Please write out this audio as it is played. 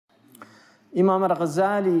Imam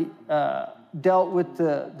al-Ghazali dealt with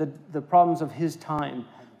the problems of his time.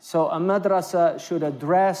 So a madrasa should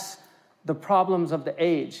address the problems of the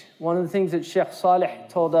age. One of the things that Sheikh Saleh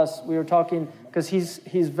told us, we were talking, because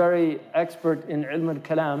he's very expert in ilm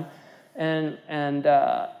al-kalam, and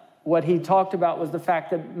what he talked about was the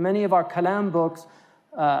fact that many of our kalam books,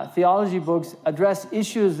 theology books, address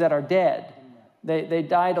issues that are dead. They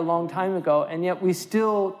died a long time ago, and yet we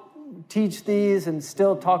still teach these and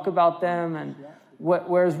still talk about them, and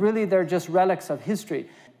whereas really they're just relics of history.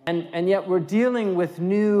 And yet we're dealing with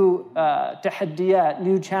new tahaddiyat,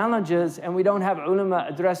 new challenges, and we don't have ulama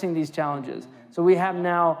addressing these challenges. So we have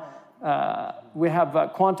now,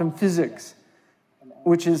 quantum physics,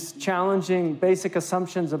 which is challenging basic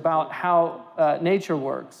assumptions about how nature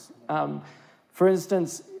works. For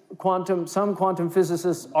instance, some quantum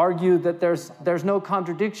physicists argue that there's no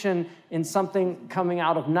contradiction in something coming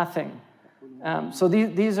out of nothing. So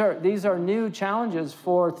these are new challenges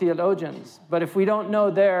for theologians. But if we don't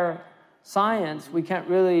know their science, we can't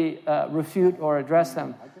really refute or address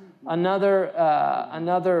them. Another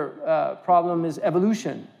problem is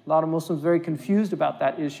evolution. A lot of Muslims are very confused about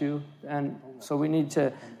that issue, and so we need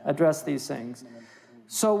to address these things.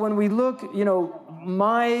 So when we look,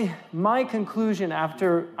 my conclusion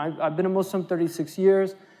after I've been a Muslim 36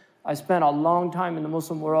 years, I spent a long time in the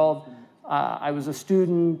Muslim world. I was a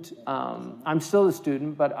student. I'm still a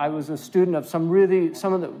student, but I was a student of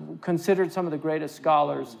considered some of the greatest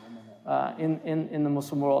scholars in the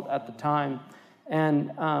Muslim world at the time.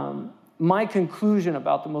 And my conclusion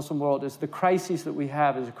about the Muslim world is the crisis that we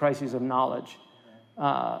have is a crisis of knowledge.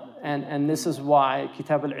 And this is why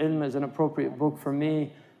Kitab al-Ilm is an appropriate book for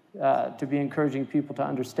me to be encouraging people to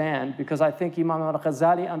understand, because I think Imam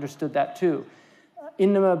al-Ghazali understood that too.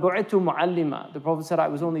 إِنَّمَا بُعِثْتُ مُعَلِّمًا. The Prophet said, I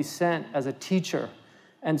was only sent as a teacher.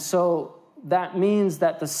 And so that means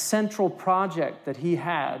that the central project that he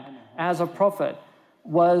had as a prophet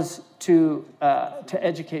was to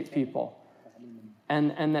educate people.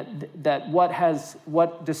 And that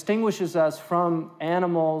what distinguishes us from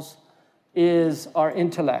animals is our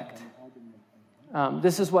intellect.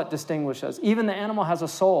 This is what distinguishes us. Even the animal has a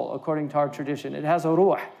soul, according to our tradition. It has a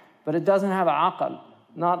ruh, but it doesn't have an aql,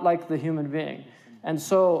 not like the human being. And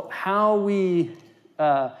so how we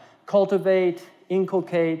cultivate,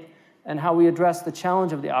 inculcate, and how we address the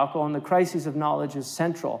challenge of the aql and the crises of knowledge is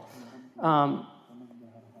central.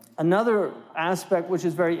 Another aspect which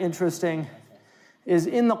is very interesting is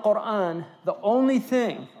in the Quran, the only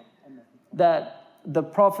thing that the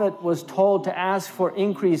Prophet was told to ask for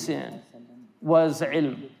increase in was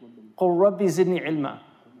ilm. قُلْ رَبِّ زِدْنِي عِلْمًا.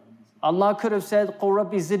 Allah could have said, قُلْ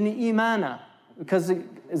رَبِّ زِدْنِي إِيمَانًا, because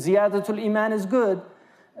ziyadatul iman is good.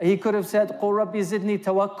 He could have said, قُلْ رَبِّ زِدْنِي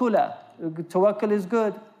تَوَكُّلًا. Tawakkul is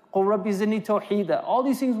good. قُلْ رَبِّ زِدْنِي تَوْحِيدًا. All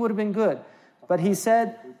these things would have been good. But he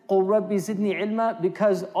said, قُلْ رَبِّ زِدْنِي عِلْمًا,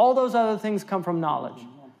 because all those other things come from knowledge.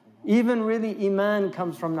 Even really iman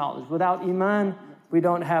comes from knowledge. Without iman, we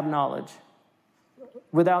don't have knowledge.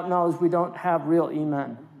 Without knowledge, we don't have real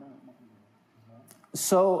iman.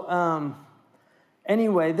 So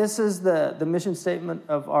anyway, this is the mission statement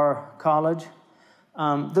of our college.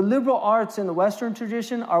 The liberal arts in the Western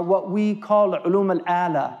tradition are what we call ulum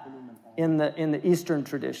al-ala in the Eastern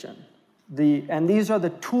tradition. And these are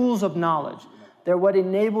the tools of knowledge. They're what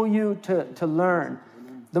enable you to learn.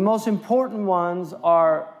 The most important ones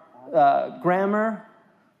are grammar,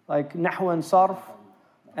 like nahw and sarf,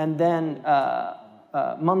 and then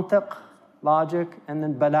mantiq, logic, and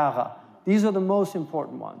then balagha. These are the most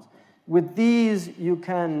important ones. With these, you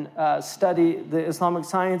can study the Islamic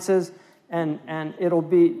sciences, and it'll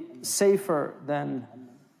be safer than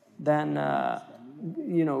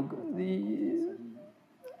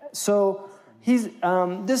So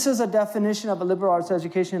this is a definition of a liberal arts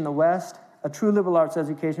education in the West. A true liberal arts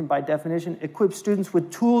education, by definition, equips students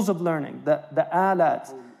with tools of learning, the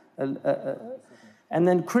alat, and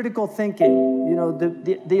then critical thinking,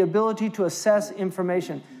 the ability to assess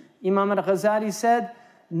information. Imam al-Ghazali said,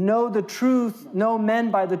 know the truth, know men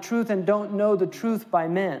by the truth, and don't know the truth by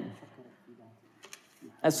men.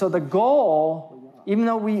 And so the goal, even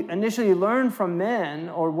though we initially learn from men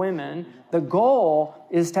or women, the goal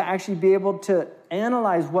is to actually be able to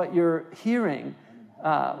analyze what you're hearing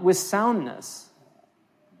with soundness.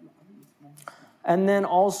 And then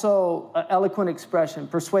also eloquent expression,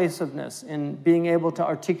 persuasiveness in being able to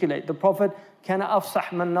articulate. The Prophet, كَانَ أَفْصَحْ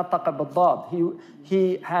مَنْ نَطَقَ بِالضَّادِ.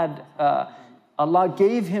 He had, Allah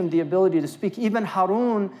gave him the ability to speak. Even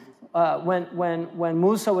Harun, when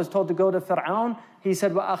Musa was told to go to Fir'aun, he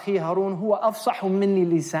said, وَأَخِي هَارُونَ هُوَ أَفْصَحُ مِنِّي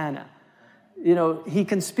لِسَانًا. He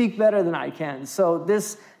can speak better than I can. So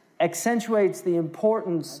this accentuates the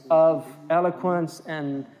importance of eloquence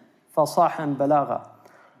and fasah and balagha.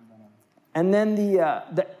 And then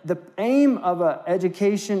the aim of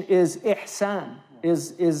education is ihsan,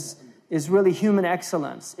 is really human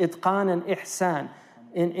excellence, itqan and ihsan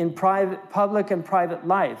in public and private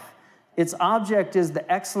life. Its object is the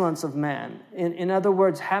excellence of man. In other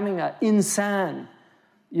words, having an insan,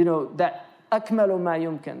 that akmalu ma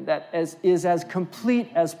yumkin, that is as complete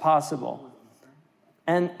as possible.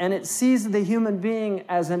 And it sees the human being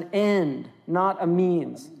as an end, not a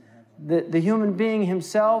means. The human being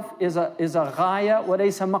himself is a ghaya wa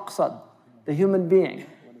laysa maqsad. The human being,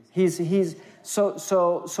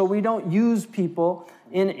 so we don't use people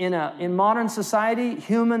in modern society.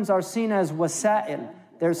 Humans are seen as wasa'il.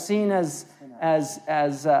 They're seen as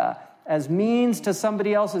means to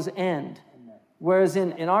somebody else's end. Whereas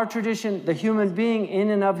in our tradition, the human being in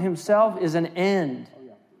and of himself is an end.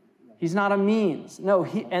 He's not a means. No,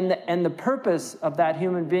 and the purpose of that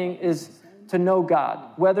human being is to know God.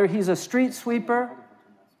 Whether he's a street sweeper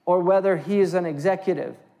or whether he is an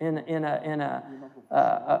executive in a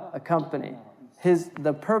company.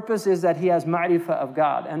 The purpose is that he has ma'rifah of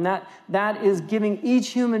God. And that is giving each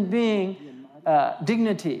human being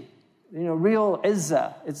dignity, real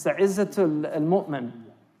izzah. It's the izzatul al-mu'min.